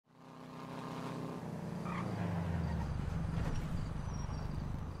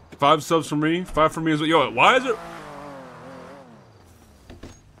5 subs for me. 5 for me as well. Yo, why is it?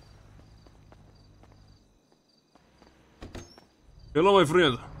 Hello, my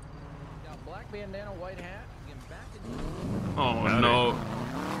friend. Black bandana, white hat. Oh no.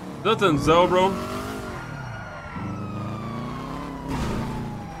 That's Denzel, bro.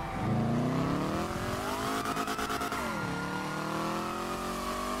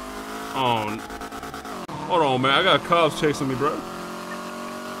 Oh, hold on, man. I got cops chasing me, bro.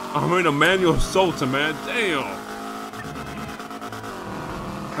 I'm in a manual assaulting, man. Damn.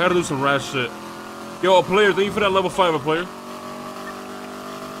 I gotta do some rash shit. Yo, a player, thank you for that level 5, a player.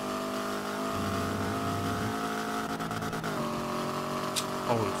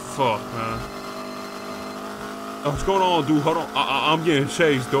 Holy fuck, man. What's going on, dude? Hold on. I'm getting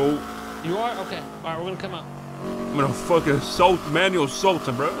chased, dude. You are? Okay. Alright, we're gonna come out. I'm in a fucking manual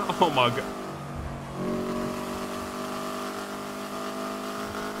assaulting, bro. Oh my god.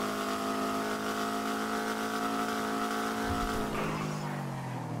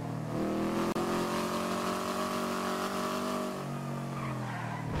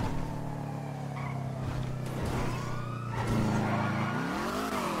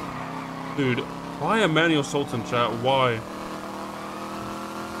 Dude, why a manual assaulting, chat? Why?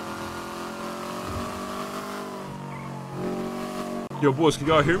 Yo, boys, can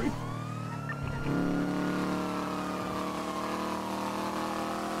y'all hear me?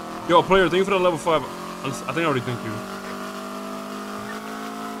 Yo, player, thank you for the level 5. I think I already thank you.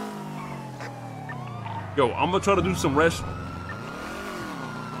 Yo, I'm gonna try to do some rest.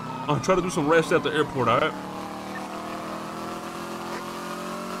 I'm gonna try to do some rest at the airport, alright?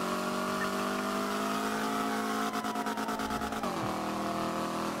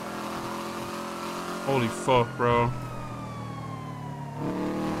 Holy fuck, bro.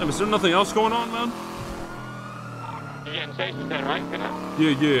 Hey, is there nothing else going on, man? You getting chased, is that right?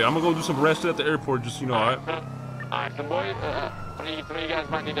 Yeah. I'm gonna go do some rest at the airport, just, you know, alright? Alright, some boys, some of you guys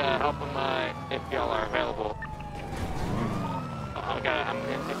might need help them if y'all are available. Okay, I'm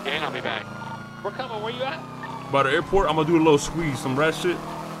in, I'll be back. We're coming, where you at? By the airport, I'm gonna do a little squeeze, some rest shit.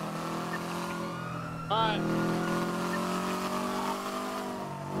 Alright.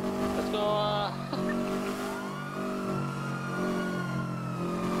 Let's go,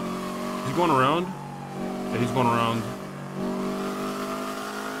 He's going around? Yeah, he's going around.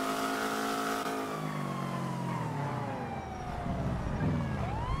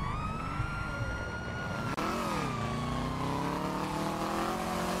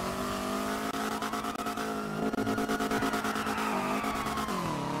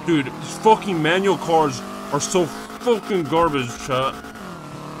 Dude, these fucking manual cars are so fucking garbage, chat.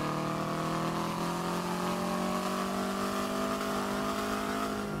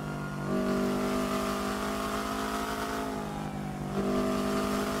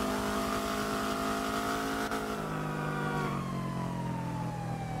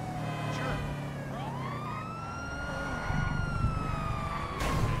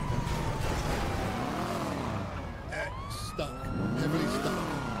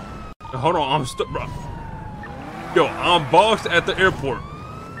 Hold on, I'm stuck, bro. Yo, I'm boxed at the airport.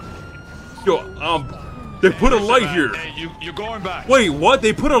 Yo, they put a light here. Hey, you're going back. Wait, what?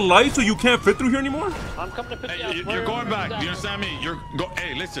 They put a light so you can't fit through here anymore? I'm coming to pick you up. You're going back. Do you understand me?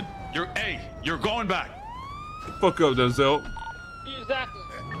 Hey, listen. You're going back. Fuck up, Denzel. Exactly.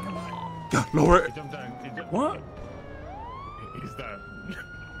 God, lower it. What? He's dead.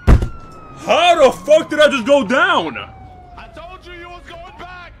 How the fuck did I just go down? I told you was going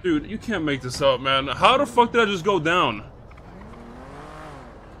back. Dude, you can't make this up, man. How the fuck did I just go down?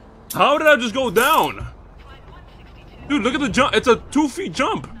 How did I just go down? Dude, look at the jump. It's a 2 feet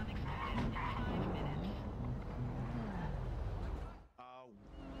jump.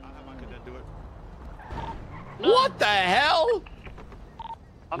 What the hell?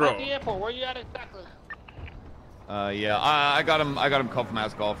 I'm Bro. at the airport. Where you at exactly? Yeah, I got him cuff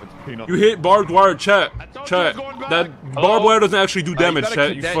mask off. It's peanut. You hit barbed wire, chat. Chat. going back. That barbed wire doesn't actually do damage,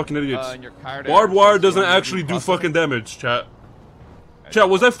 chat. You fucking idiots. Barbed wire doesn't actually do fucking damage, chat. Chat,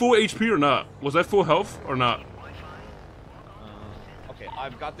 was that full HP or not? Was that full health or not? Okay,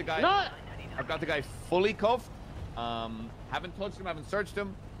 I've got the guy. Not. I've got the guy fully cuffed. Haven't touched him. Haven't searched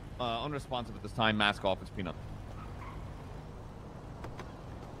him. Unresponsive at this time. Mask off. It's peanut.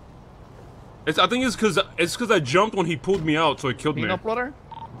 I think it's because I jumped when he pulled me out, so it killed me. Peanut brother.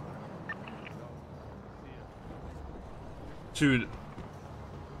 Dude.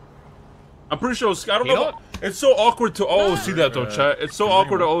 I'm pretty sure, I don't know. It's so awkward to always see that though, chat. It's so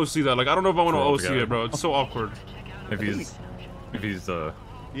awkward to always see that. Like, I don't know if I want to always see it, bro. It's so awkward. If he's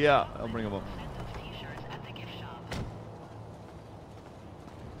Yeah, I'll bring him up.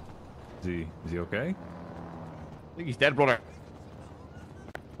 Is he okay? I think he's dead, brother.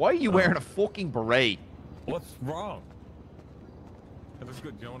 Why are you wearing a fucking beret? What's wrong? It looks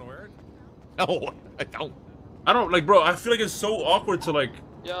good. Do you want to wear it? No, I don't. I don't like, bro. I feel like it's so awkward to like.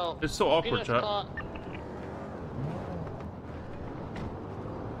 Yo. It's so awkward, chat. Nah,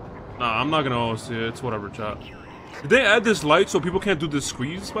 I'm not gonna see it. It's whatever, chat. Did they add this light so people can't do this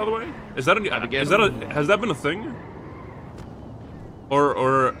squeeze? By the way, is that has that been a thing?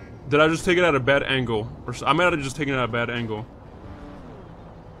 Or did I just take it at a bad angle? Or I might have just taken it at a bad angle.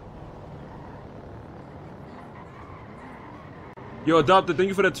 Yo, Adopted, thank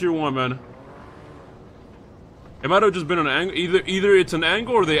you for that tier 1, man. It might have just been an angle. Either it's an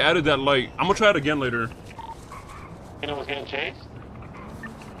angle or they added that light. I'm gonna try it again later. You know what's getting chased?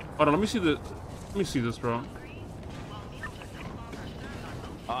 Hold on, let me see the. Let me see this, bro.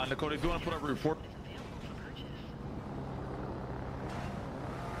 Dakota, if you want to put up a report.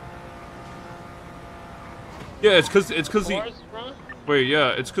 Yeah, it's cause he. Wait,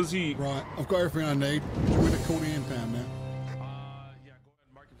 yeah, it's cause he. Right, I've got everything I need. Do you want me to call the impound now? Yeah, go ahead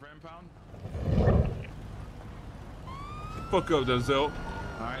and mark it for impound. Fuck up, Denzel.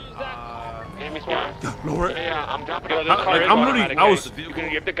 Alright, Give me swear. Lower it. Yeah, I'm dropping it. I'm literally. I was. You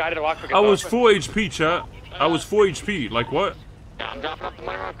can give the guy to the lock. I was full HP, chat. I was full HP. Like what? Yeah, I'm dropping up the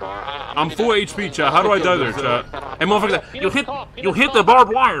money on the car. I'm full HP, chat. How do I die there, chat? Hey, motherfucker, you hit the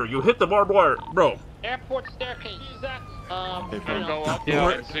barbed wire. You hit the barbed wire, bro. Airport staircase. Exactly. if you go up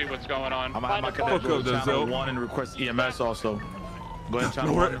and see what's going on. I'm gonna go to channel 1 and request EMS also. Go ahead,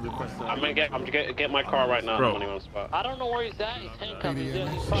 channel 1 and request. I'm gonna get my car right now. Bro. On spot. I don't know where he's at. He's handcuffed.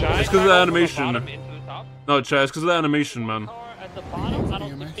 It's because of the animation. No, chat. It's because of the animation, man. At the bottom, I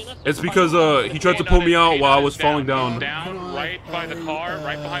don't see peanuts. It's because he tried to pull me out while I was falling down. Down, right by the car,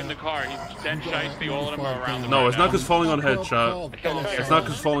 right behind the car. He's then shiesty all of them around. No, it's not because falling on head, chat. It's not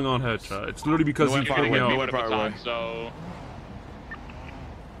because falling on head, chat. It's literally because he pulled me out. So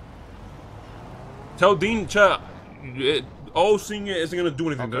Tell Dean, chat. All seeing it isn't gonna do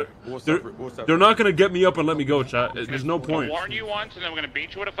anything. Okay. They're not gonna get me up and let me go, chat. There's no point. I'll warn you once, and then we're gonna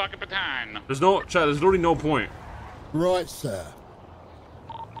beat you with a fucking baton. There's no, chat. There's literally no point. Right, sir.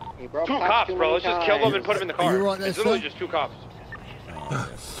 Hey, bro, 2 cops, bro. Let's just kill them and put them in the car. Right there, it's literally sir? just 2 cops.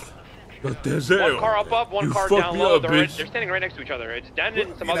 But there's One car up, one car down low. Up, they're standing right next to each other. It's Den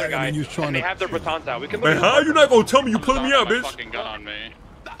and some other guys, and they have their batons out. We can. Man, how are you not gonna tell me you pulling me out, bitch? Fucking gun on me.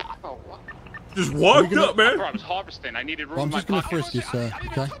 Oh, what? Just walked up, man. Bro, I was harvesting. I needed room. I'm just gonna frisk you, sir.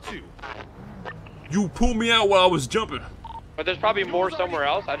 Okay. You pulled me out while I was jumping. But there's probably more somewhere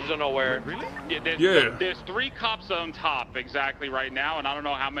else. I just don't know where. Really? Yeah. There's 3 cops on top exactly right now, and I don't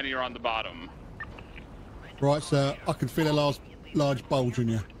know how many are on the bottom. Right, sir. I can feel a large bulge in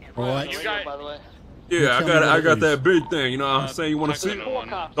you. All right. You guys, By the way. Yeah, I got that big thing. You know what I'm saying? You want to see? Four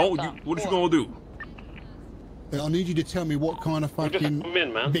cops. Don't you? What you gonna do? I need you to tell me what kind of fucking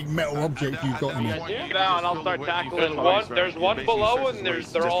big metal object you've got in there. Get down, and I'll start tackling. There's one below, and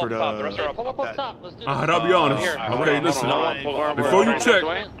they're all top. The rest are up. Pull up on top. Let's do this. I'll be honest. Okay, listen.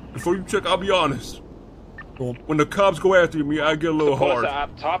 Before you check, I'll be honest. When the cops go after me, I get a little hard.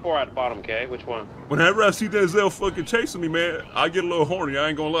 At top or at bottom, okay? Which one? Whenever I see Denzel fucking chasing me, man, I get a little horny. I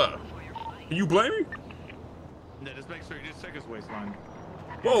ain't gonna lie. Can you blame me? yeah, just make sure you just check his waistline.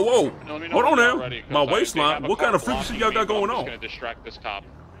 Whoa. Hold on now. My waistline? What kind of freaky shit y'all got going on? I'm just gonna distract this cop.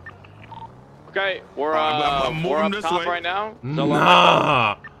 Okay, we're moving up this top way. right now.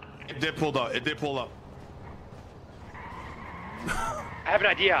 Nah. It did pull up. I have an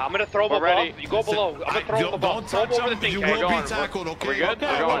idea. I'm gonna throw him above. You go below. I'm gonna throw him above. Don't touch over the him. thing. You Okay, will go be tackled, okay? We're good?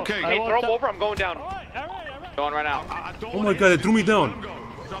 Okay. We're going. Okay. Hey, throw him over. I'm going down. All right. Going right now. Oh my god, they threw me down.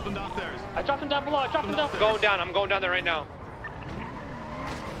 Drop him downstairs. I dropped him down below. I'm going down. I'm going down there right now.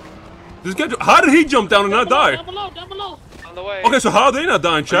 This guy, how did he jump down and not die? Down below. On the way. Okay, so how are they not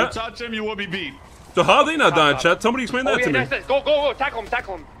dying, If you chat? touch him, you will be beat. So how are they not dying, chat? Somebody explain that to me. Nice. Go. Tackle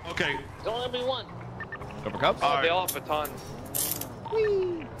him. Okay. There's only gonna be one. Over cups? They all have batons.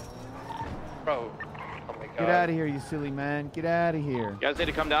 Bro. Oh my god. Get out of here, you silly man. Get out of here. You guys need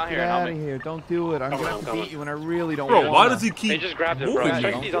to come down here Get and help out of me. here. Don't do it. I'm gonna have to beat you, and I really don't Bro, want why does he keep They just grabbed it, bro. moving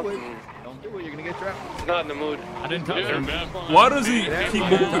Check you? these on. Don't do it. You're gonna get trapped. He's not in the mood. I didn't touch him. Why does he keep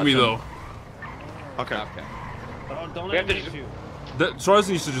moving me though? Okay. We have to just... Suarez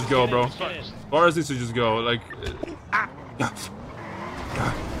needs to just go, bro. Suarez needs to just go. Like,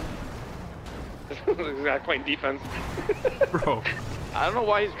 This guy's playing defense. bro. I don't know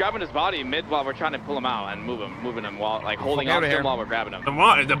why he's grabbing his body mid while we're trying to pull him out and moving him while like holding on to him while we're grabbing him.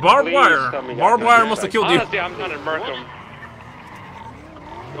 The barbed wire. Barbed wire must have killed you. Honestly, I'm trying to murk him.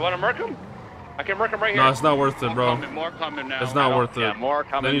 You want to murk him? I can wreck him right here. No, it's not worth it, bro. More coming now. It's not worth it. Yeah, more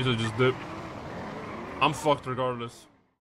coming. Then you should just dip. I'm fucked regardless.